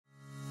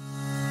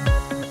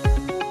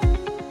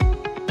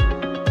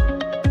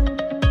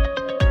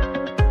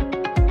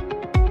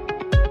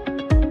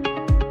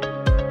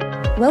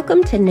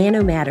Welcome to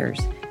Nano Matters,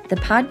 the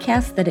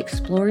podcast that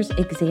explores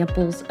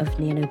examples of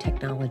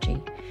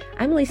nanotechnology.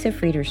 I'm Lisa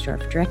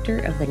Friedersdorf, Director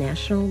of the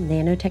National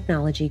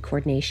Nanotechnology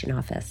Coordination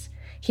Office.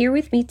 Here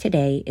with me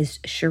today is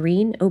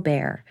Shireen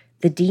Aubert,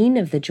 the Dean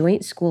of the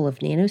Joint School of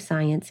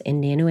Nanoscience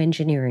and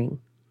Nanoengineering.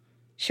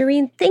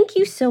 Shireen, thank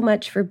you so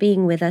much for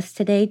being with us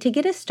today. To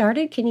get us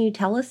started, can you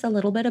tell us a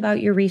little bit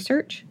about your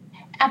research?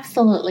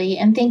 Absolutely,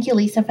 and thank you,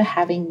 Lisa, for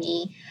having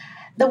me.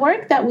 The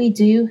work that we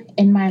do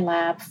in my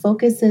lab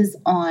focuses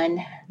on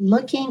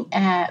looking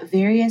at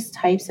various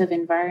types of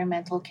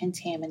environmental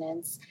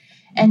contaminants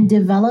and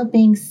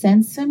developing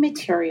sensor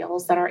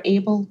materials that are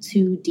able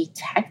to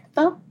detect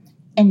them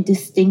and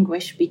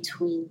distinguish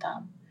between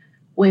them.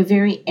 We're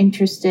very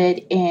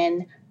interested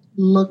in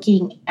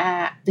looking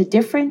at the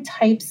different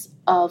types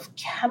of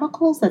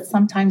chemicals that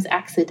sometimes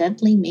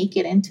accidentally make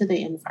it into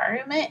the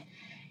environment.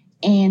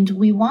 And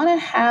we want to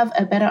have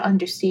a better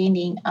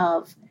understanding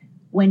of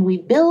when we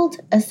build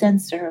a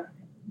sensor,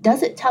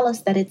 does it tell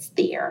us that it's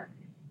there?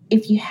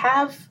 If you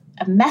have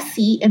a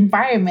messy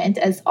environment,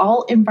 as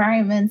all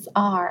environments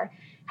are,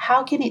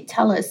 how can it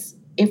tell us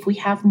if we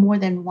have more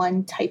than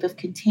one type of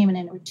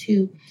contaminant or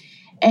two?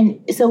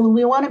 And so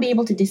we want to be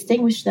able to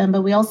distinguish them,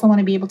 but we also want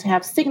to be able to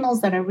have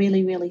signals that are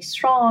really, really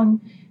strong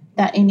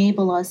that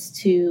enable us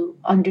to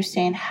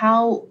understand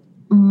how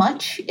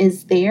much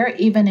is there,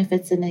 even if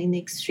it's in an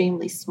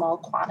extremely small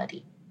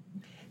quantity.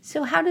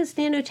 So how does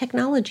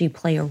nanotechnology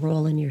play a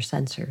role in your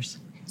sensors?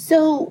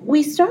 So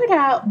we start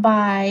out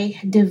by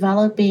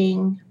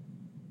developing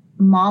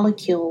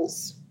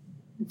molecules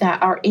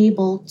that are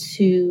able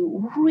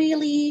to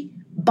really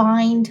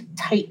bind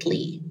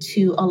tightly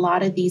to a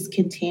lot of these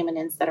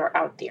contaminants that are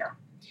out there.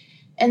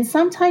 And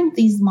sometimes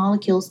these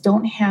molecules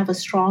don't have a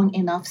strong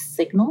enough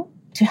signal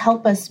to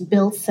help us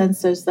build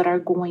sensors that are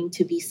going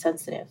to be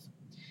sensitive.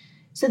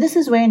 So this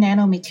is where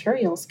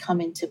nanomaterials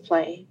come into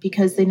play,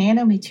 because the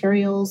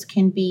nanomaterials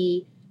can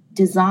be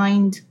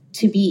designed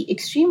to be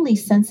extremely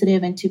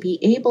sensitive and to be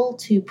able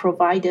to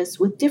provide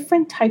us with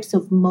different types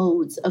of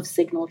modes of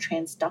signal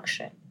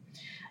transduction.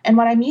 And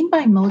what I mean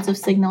by modes of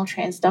signal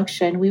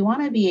transduction, we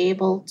want to be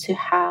able to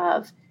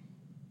have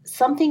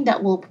something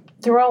that will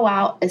throw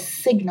out a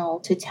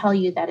signal to tell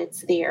you that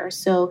it's there.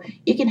 So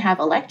you can have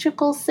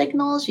electrical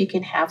signals, you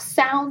can have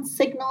sound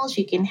signals,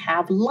 you can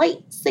have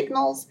light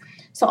signals.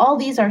 So all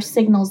these are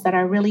signals that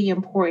are really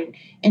important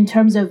in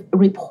terms of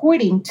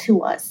reporting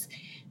to us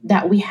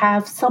that we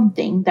have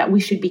something that we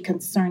should be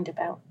concerned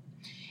about.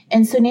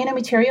 And so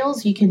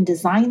nanomaterials, you can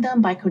design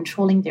them by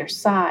controlling their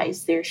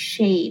size, their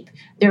shape,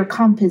 their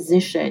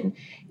composition.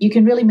 You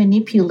can really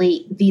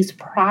manipulate these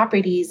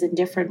properties in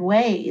different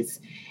ways.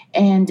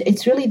 And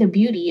it's really the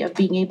beauty of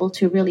being able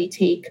to really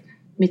take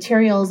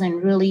materials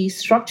and really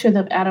structure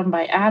them atom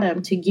by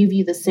atom to give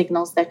you the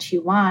signals that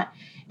you want.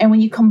 And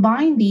when you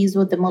combine these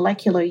with the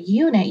molecular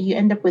unit, you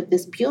end up with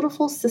this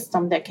beautiful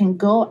system that can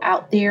go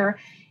out there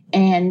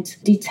and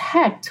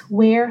detect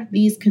where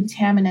these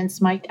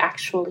contaminants might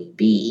actually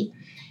be.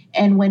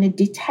 And when it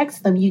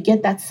detects them, you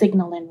get that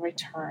signal in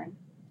return.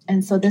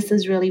 And so this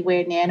is really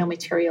where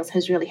nanomaterials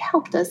has really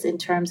helped us in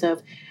terms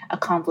of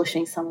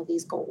accomplishing some of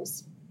these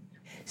goals.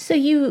 So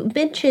you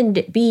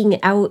mentioned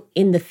being out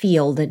in the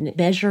field and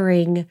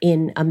measuring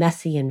in a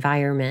messy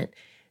environment.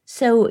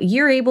 So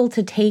you're able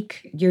to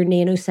take your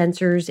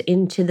nanosensors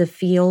into the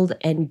field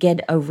and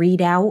get a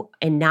readout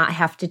and not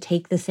have to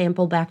take the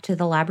sample back to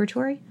the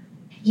laboratory?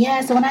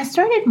 Yeah, so when I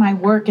started my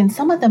work, and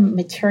some of the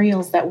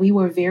materials that we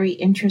were very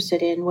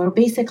interested in were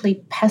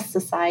basically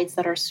pesticides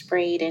that are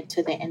sprayed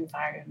into the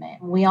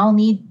environment. We all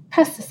need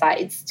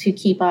pesticides to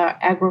keep our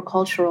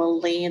agricultural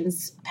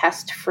lands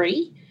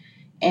pest-free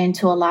and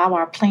to allow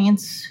our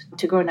plants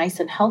to grow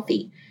nice and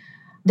healthy.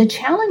 The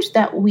challenge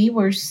that we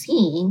were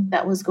seeing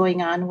that was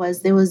going on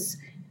was there was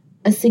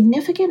a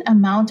significant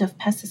amount of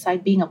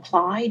pesticide being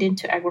applied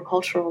into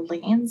agricultural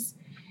lands,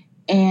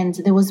 and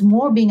there was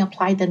more being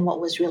applied than what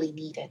was really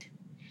needed.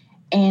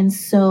 And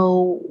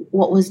so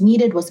what was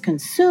needed was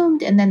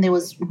consumed, and then there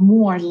was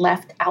more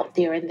left out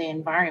there in the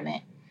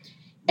environment.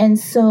 And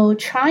so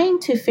trying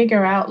to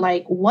figure out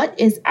what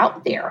is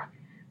out there,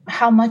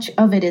 how much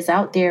of it is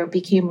out there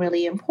became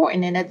really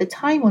important. And at the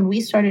time when we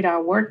started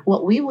our work,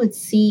 what we would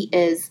see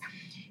is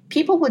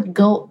people would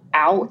go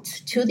out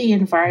to the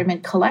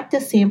environment, collect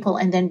a sample,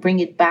 and then bring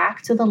it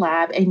back to the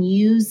lab and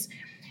use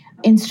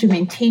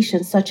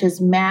instrumentation such as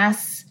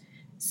mass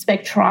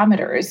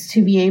spectrometers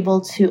to be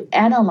able to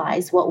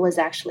analyze what was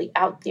actually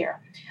out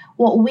there.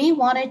 What we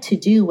wanted to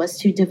do was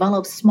to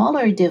develop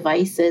smaller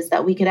devices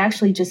that we could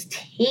actually just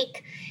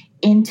take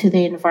into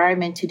the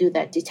environment to do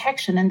that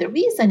detection. And the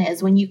reason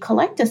is when you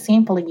collect a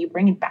sample and you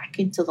bring it back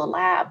into the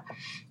lab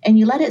and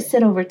you let it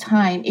sit over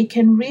time, it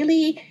can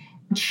really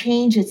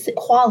change its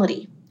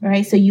quality,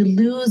 right? So you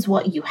lose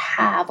what you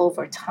have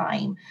over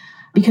time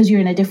because you're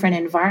in a different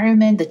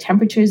environment, the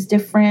temperature is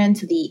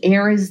different, the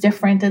air is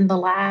different in the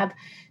lab.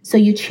 So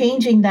you're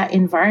changing that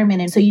environment,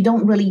 and so you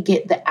don't really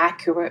get the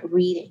accurate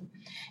reading.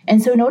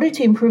 And so in order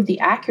to improve the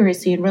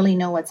accuracy and really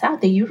know what's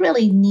out there, you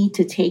really need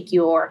to take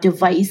your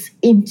device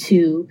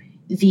into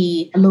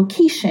the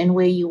location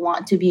where you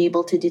want to be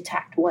able to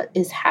detect what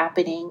is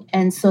happening.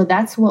 And so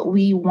that's what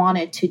we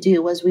wanted to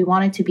do, was we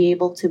wanted to be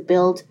able to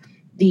build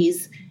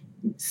these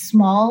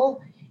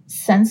small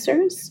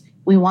sensors.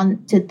 We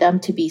wanted them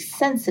to be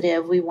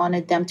sensitive. We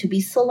wanted them to be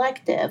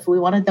selective. We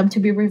wanted them to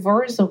be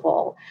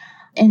reversible.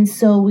 And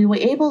so we were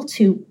able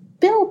to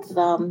build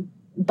them,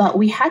 but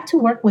we had to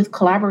work with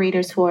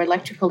collaborators who are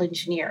electrical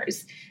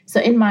engineers. So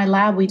in my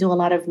lab, we do a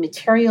lot of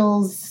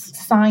materials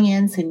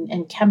science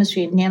and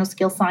chemistry and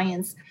nanoscale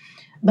science.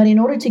 But in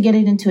order to get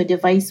it into a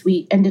device,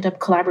 we ended up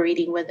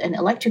collaborating with an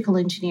electrical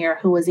engineer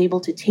who was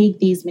able to take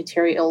these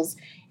materials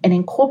and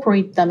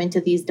incorporate them into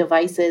these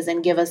devices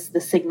and give us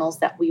the signals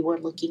that we were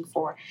looking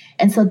for.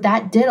 And so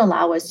that did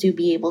allow us to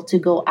be able to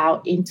go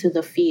out into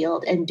the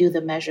field and do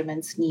the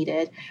measurements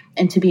needed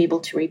and to be able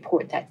to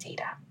report that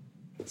data.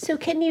 So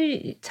can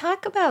you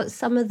talk about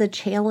some of the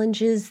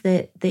challenges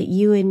that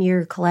you and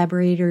your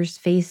collaborators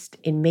faced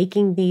in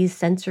making these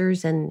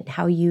sensors and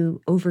how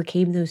you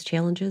overcame those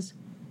challenges?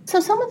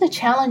 So some of the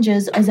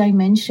challenges, as I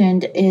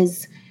mentioned,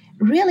 is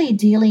really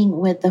dealing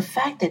with the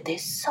fact that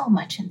there's so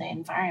much in the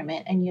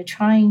environment and you're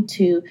trying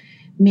to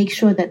make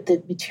sure that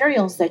the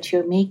materials that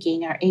you're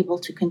making are able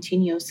to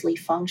continuously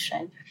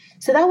function.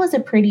 So that was a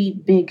pretty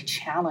big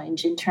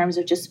challenge in terms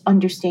of just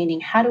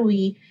understanding how do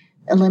we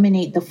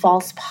eliminate the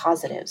false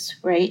positives,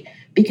 right?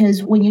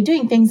 Because when you're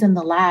doing things in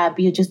the lab,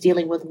 you're just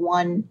dealing with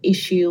one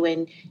issue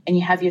and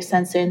you have your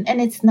sensor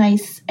and it's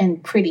nice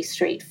and pretty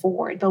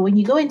straightforward. But when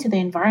you go into the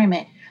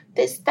environment,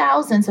 there's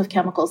thousands of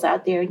chemicals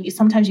out there, and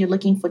sometimes you're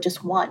looking for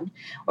just one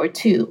or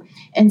two.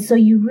 And so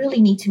you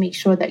really need to make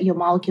sure that your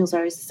molecules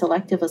are as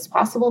selective as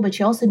possible, but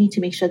you also need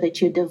to make sure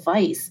that your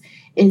device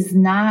is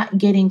not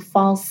getting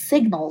false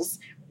signals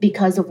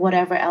because of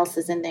whatever else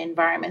is in the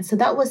environment. So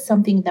that was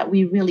something that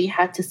we really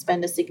had to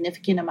spend a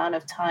significant amount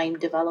of time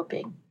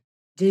developing.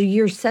 Do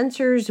your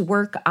sensors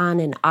work on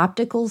an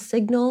optical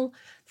signal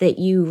that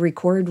you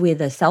record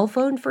with a cell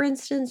phone, for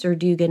instance, or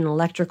do you get an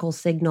electrical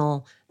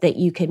signal that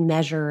you can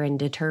measure and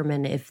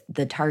determine if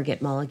the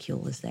target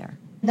molecule is there?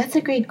 That's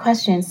a great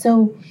question.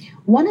 So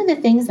one of the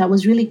things that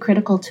was really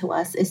critical to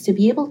us is to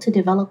be able to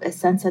develop a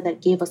sensor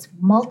that gave us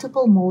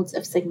multiple modes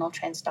of signal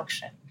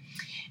transduction.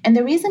 And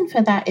the reason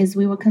for that is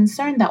we were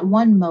concerned that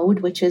one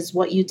mode, which is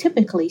what you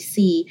typically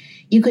see,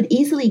 you could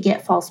easily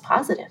get false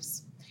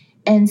positives.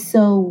 And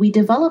so we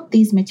developed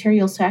these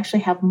materials to actually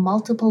have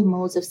multiple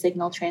modes of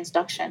signal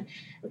transduction.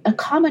 A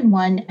common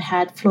one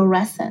had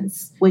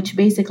fluorescence, which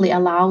basically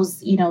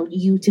allows,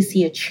 you to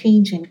see a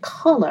change in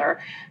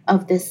color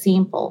of this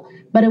sample.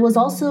 But it was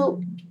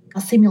also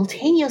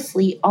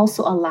simultaneously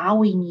also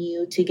allowing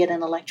you to get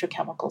an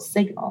electrochemical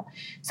signal.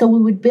 So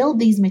we would build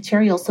these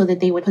materials so that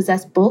they would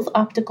possess both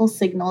optical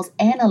signals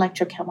and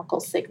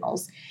electrochemical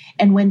signals.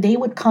 And when they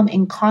would come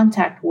in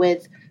contact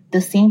with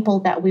the sample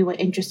that we were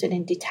interested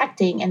in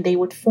detecting and they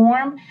would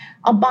form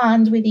a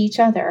bond with each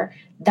other,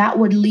 that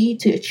would lead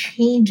to a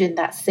change in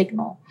that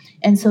signal.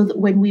 And so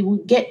when we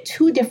would get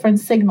two different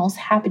signals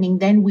happening,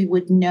 then we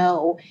would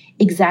know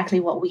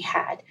exactly what we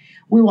had.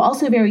 We were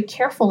also very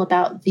careful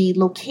about the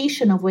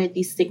location of where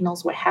these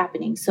signals were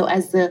happening. So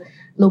as the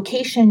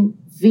location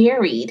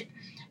varied,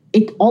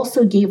 it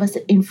also gave us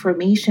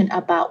information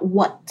about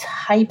what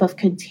type of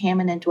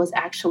contaminant was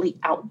actually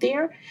out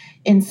there.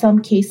 In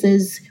some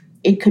cases,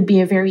 it could be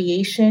a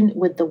variation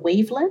with the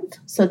wavelength.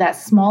 So that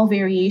small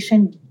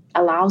variation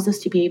allows us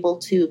to be able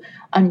to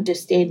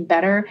understand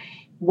better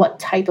what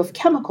type of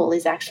chemical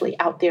is actually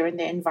out there in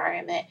the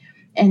environment.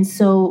 And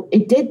so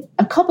it did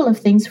a couple of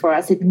things for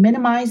us. It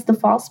minimized the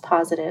false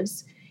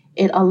positives.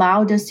 It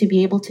allowed us to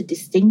be able to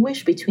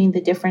distinguish between the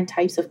different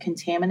types of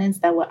contaminants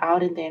that were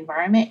out in the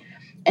environment.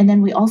 And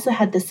then we also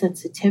had the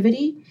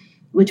sensitivity,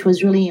 which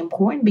was really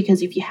important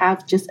because if you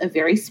have just a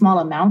very small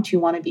amount, you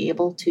want to be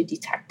able to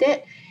detect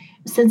it.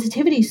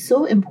 Sensitivity is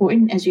so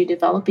important as you're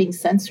developing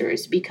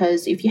sensors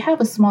because if you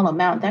have a small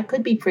amount, that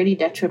could be pretty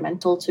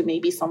detrimental to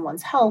maybe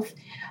someone's health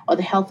or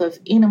the health of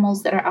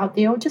animals that are out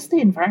there or just the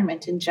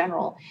environment in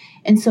general.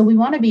 And so we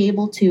want to be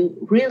able to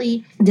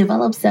really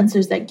develop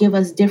sensors that give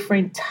us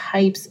different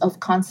types of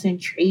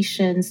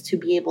concentrations to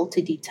be able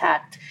to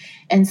detect.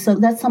 And so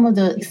that's some of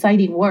the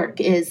exciting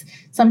work is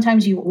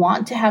sometimes you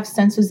want to have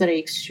sensors that are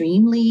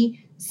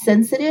extremely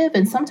sensitive,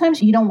 and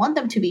sometimes you don't want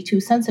them to be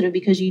too sensitive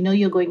because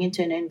you're going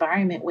into an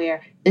environment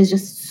where there's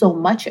just so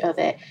much of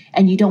it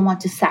and you don't want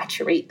to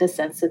saturate the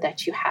sensor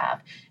that you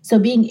have. So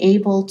being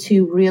able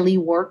to really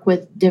work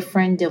with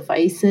different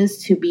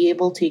devices to be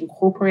able to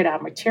incorporate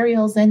our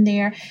materials in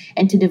there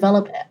and to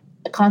develop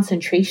a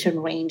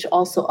concentration range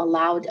also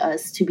allowed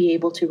us to be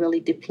able to really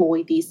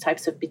deploy these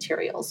types of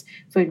materials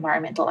for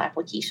environmental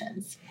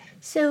applications.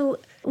 So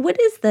what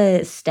is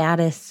the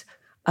status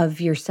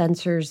of your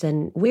sensors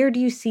and where do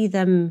you see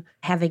them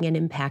having an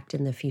impact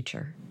in the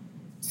future?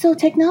 So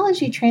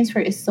technology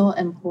transfer is so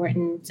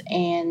important,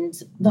 and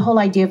the whole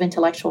idea of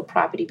intellectual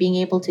property, being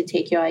able to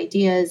take your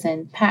ideas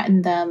and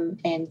patent them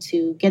and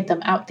to get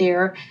them out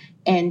there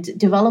and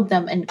develop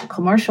them and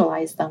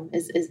commercialize them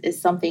is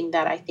something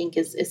that I think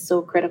is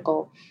so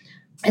critical.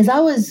 as I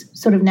was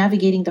sort of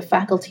navigating the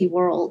faculty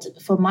world,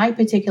 for my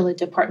particular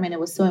department, it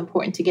was so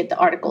important to get the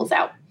articles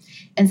out.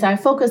 And so I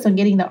focused on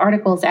getting the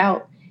articles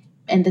out.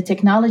 And the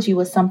technology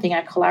was something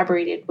I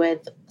collaborated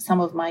with some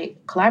of my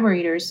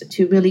collaborators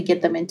to really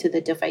get them into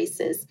the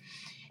devices.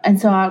 And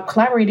so our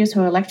collaborators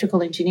who are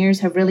electrical engineers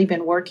have really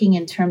been working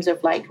in terms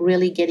of like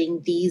really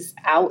getting these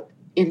out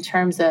in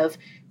terms of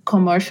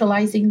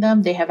commercializing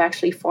them. They have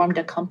actually formed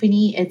a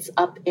company. It's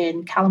up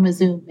in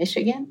Kalamazoo,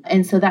 Michigan.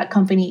 And so that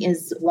company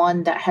is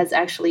one that has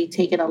actually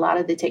taken a lot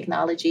of the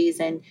technologies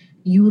and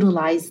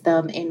utilized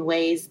them in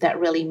ways that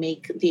really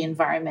make the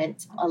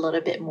environment a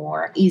little bit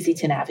more easy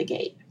to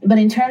navigate. But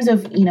in terms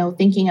of,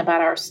 thinking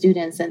about our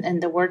students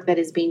and the work that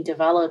is being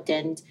developed,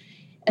 and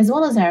as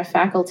well as our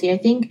faculty, I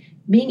think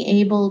being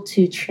able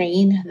to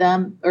train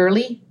them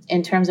early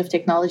in terms of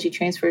technology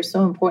transfer is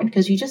so important,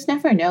 because you just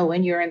never know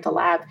when you're in the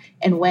lab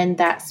and when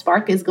that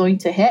spark is going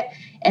to hit,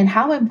 and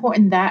how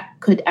important that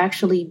could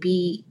actually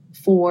be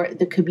for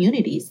the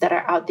communities that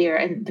are out there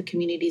and the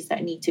communities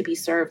that need to be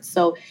served.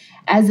 So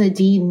as a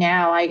dean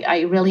now,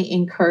 I really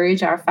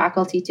encourage our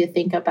faculty to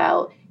think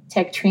about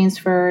tech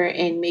transfer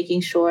and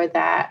making sure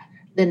that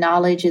the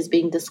knowledge is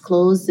being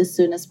disclosed as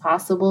soon as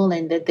possible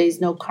and that there's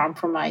no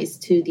compromise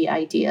to the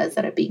ideas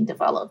that are being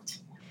developed.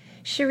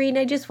 Shireen,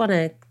 I just want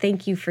to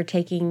thank you for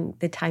taking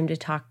the time to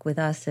talk with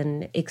us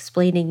and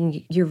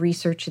explaining your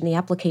research and the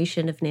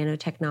application of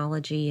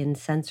nanotechnology and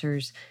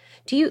sensors.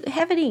 Do you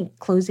have any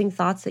closing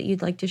thoughts that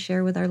you'd like to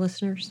share with our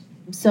listeners?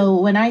 So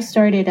when I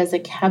started as a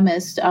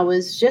chemist, I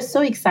was just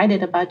so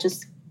excited about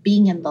just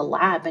being in the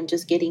lab and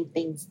just getting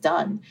things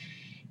done.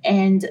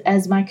 And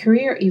as my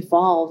career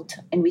evolved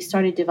and we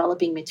started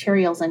developing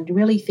materials and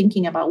really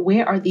thinking about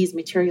where are these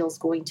materials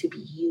going to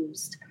be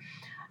used,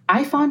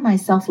 I found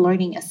myself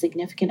learning a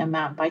significant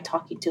amount by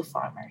talking to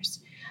farmers.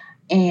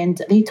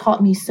 And they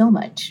taught me so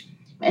much.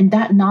 And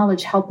that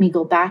knowledge helped me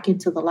go back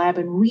into the lab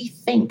and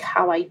rethink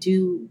how I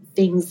do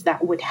things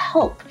that would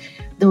help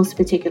those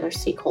particular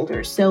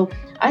stakeholders. So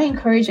I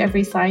encourage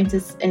every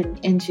scientist and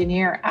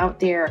engineer out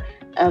there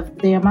of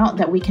the amount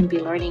that we can be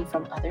learning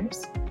from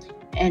others.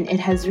 And it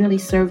has really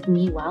served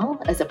me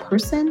well as a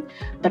person,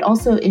 but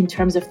also in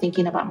terms of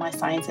thinking about my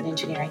science and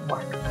engineering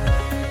work.